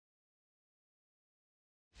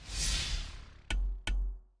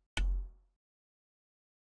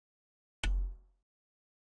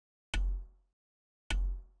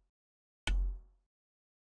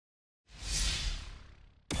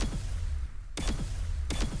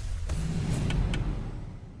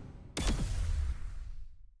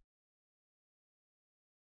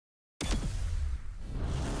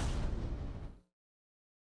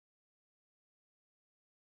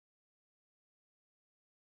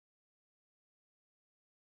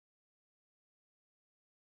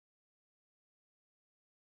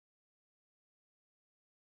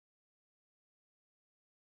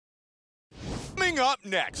Coming up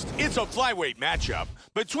next, it's a flyweight matchup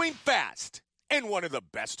between Fast and one of the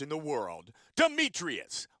best in the world,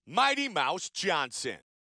 Demetrious Mighty Mouse Johnson.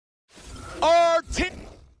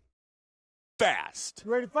 Fast.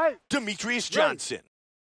 You ready to fight? Demetrious Johnson.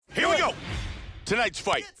 Here we go. Tonight's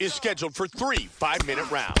fight is scheduled for 3 5-minute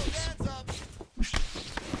rounds.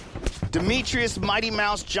 Demetrious Mighty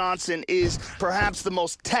Mouse Johnson is perhaps the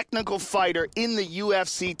most technical fighter in the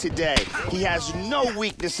UFC today. He has no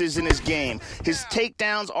weaknesses in his game. His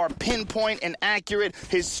takedowns are pinpoint and accurate.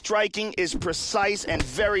 His striking is precise and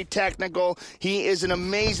very technical. He is an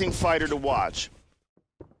amazing fighter to watch.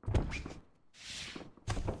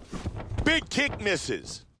 Big kick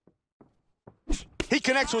misses. He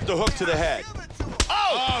connects with the hook to the head.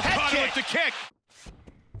 Oh, head caught kick. him with the kick.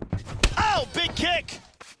 Oh, big kick.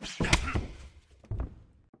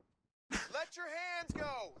 Let your hands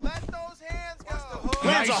go. Let those hands go.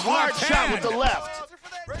 Lands a Nice hard left shot hand. with the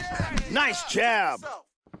left. Nice jab.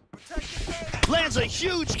 Lands a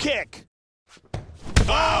huge kick.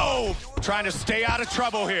 Oh! Trying to stay out of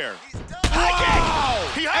trouble here. High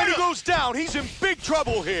kick. He And hurt he him. goes down. He's in big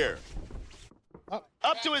trouble here.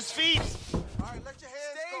 Up to his feet. All right, let your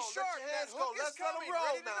hands go. Sharp. Let your hands go. Let's let them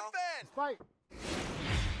roll now. Fight.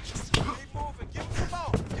 Keep moving. Give him some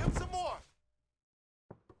more. Give him some more.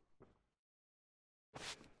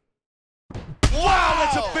 Wow,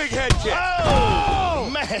 that's a big head kick. Oh,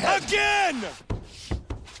 man. Again!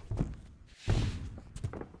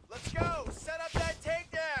 Let's go. Set up that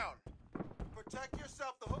takedown. Protect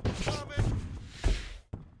yourself. The hook is coming.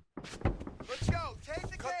 Let's go. Take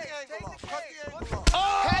the cage. Take the cage.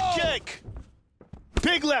 Head kick.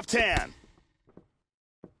 Big left hand.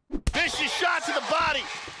 Vicious shot to the body.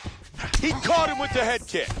 He caught him with the head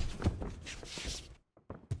kick.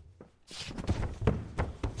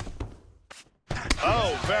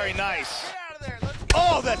 Oh, very nice. Get out of there. Let's go.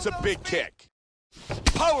 Oh, that's a big kick.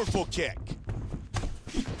 Powerful kick.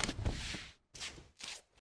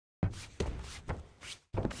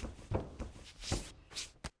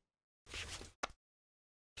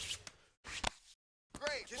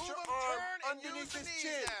 Great. Get Move your him, arm turn, and underneath use the his knees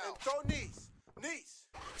chin now. and throw knees. Knees.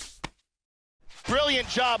 Brilliant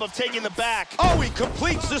job of taking the back. Oh, he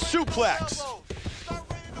completes the suplex. Start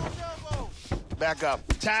raining those elbows. Back up.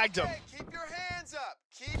 Tagged him. Hey, keep your hands up.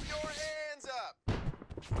 Keep your hands up.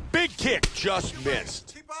 Big kick just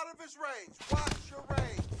missed. Keep out of his range. Watch your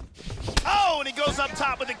range. Oh, and he goes up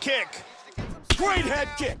top with a kick. Great head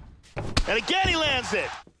kick. And again he lands it.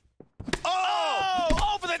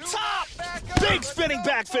 Oh, over the top. Big spinning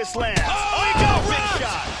back fist lands. Oh, he got a right. big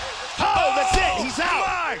shot. Oh, that's it. He's out.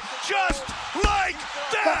 My, just like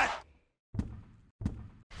that.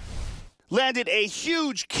 Landed a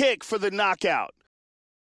huge kick for the knockout.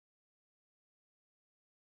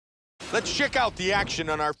 Let's check out the action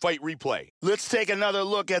on our fight replay. Let's take another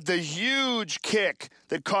look at the huge kick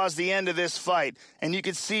that caused the end of this fight. And you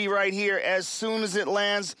can see right here, as soon as it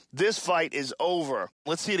lands, this fight is over.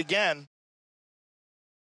 Let's see it again.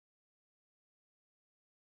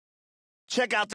 Check out